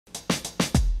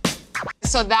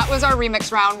So that was our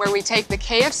remix round where we take the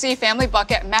KFC family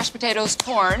bucket, mashed potatoes,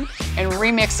 corn, and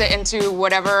remix it into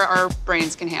whatever our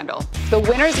brains can handle. The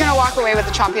winner's gonna walk away with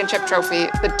the Chompionship Trophy.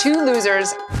 The 2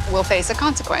 losers will face a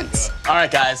consequence. All right,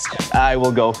 guys. I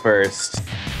will go first.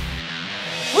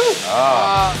 Woo!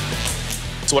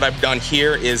 So what I've done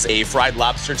here is a fried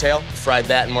lobster tail. Fried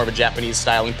that in more of a Japanese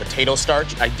styling potato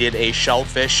starch. I did a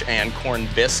shellfish and corn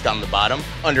bisque on the bottom.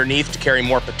 Underneath, to carry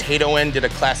more potato in, did a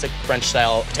classic French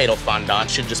style potato fondant.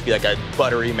 Should just be like a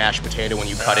buttery mashed potato when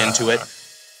you cut into it.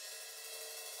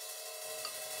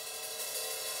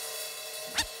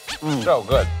 So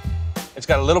good. It's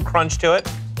got a little crunch to it,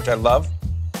 which I love.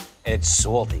 It's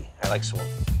salty. I like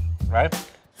salty, right?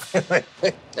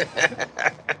 It's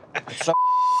so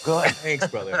good. Thanks,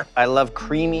 brother. I love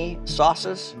creamy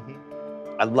sauces.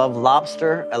 I love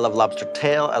lobster. I love lobster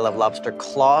tail. I love lobster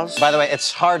claws. By the way,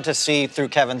 it's hard to see through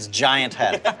Kevin's giant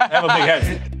head. I have a big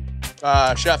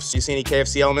head. Chefs, do you see any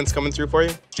KFC elements coming through for you?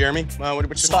 Jeremy, what's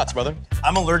your thoughts, brother?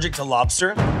 I'm allergic to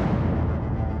lobster.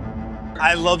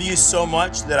 I love you so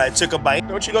much that I took a bite.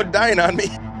 Don't you go dying on me.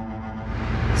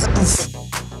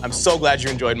 I'm so glad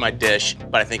you enjoyed my dish,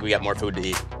 but I think we got more food to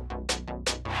eat.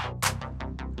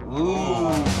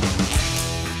 Ooh.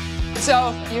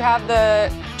 So you have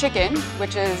the chicken,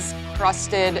 which is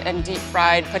crusted and deep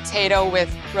fried potato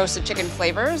with roasted chicken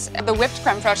flavors, and the whipped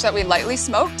creme fraiche that we lightly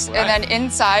smoked, and then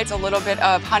inside's a little bit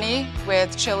of honey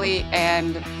with chili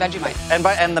and Vegemite.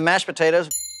 And the mashed potatoes,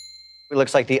 it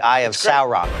looks like the eye of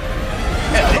Sauron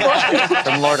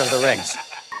from Lord of the Rings.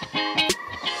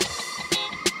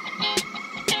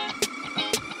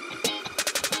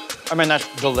 I mean, that's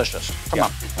delicious. Come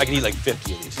on. I can eat like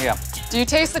 50 of these. Yeah. Do you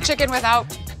taste the chicken without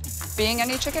being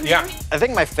any chicken? Yeah. Here? I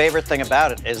think my favorite thing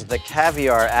about it is the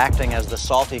caviar acting as the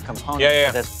salty component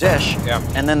of this dish,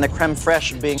 and then the creme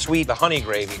fraiche being sweet. The honey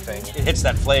gravy thing, it hits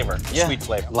that flavor, the sweet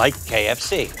flavor. Like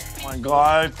KFC. Oh my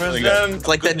God, Kristen. It's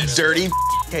like that dirty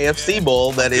KFC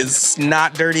bowl that is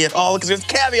not dirty at all because there's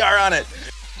caviar on it.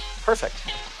 Perfect.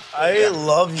 I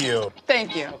love you.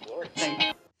 Thank you. Thank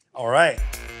you. All right.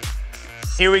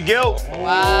 Here we go.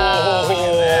 Wow.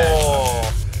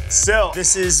 Oh. So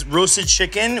this is roasted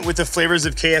chicken with the flavors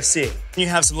of KFC. You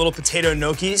have some little potato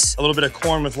gnocchis, a little bit of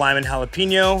corn with lime and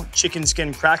jalapeno, chicken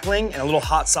skin crackling, and a little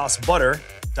hot sauce butter.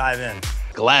 Dive in.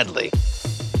 Gladly.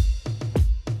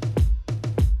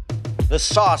 The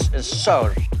sauce is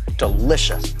so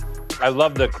delicious. I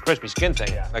love the crispy skin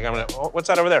thing. Like I'm gonna, oh, what's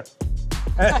that over there?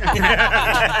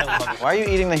 Why are you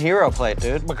eating the hero plate,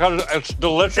 dude? Because it's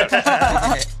delicious.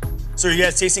 So are you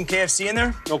guys tasting KFC in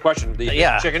there? No question. The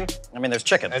chicken. I mean, there's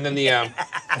chicken. And then the, I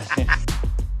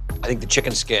think the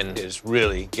chicken skin is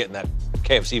really getting that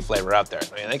KFC flavor out there,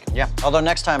 don't you think? Yeah, although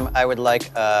next time I would like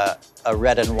a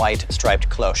red and white striped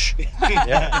cloche.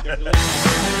 Yeah.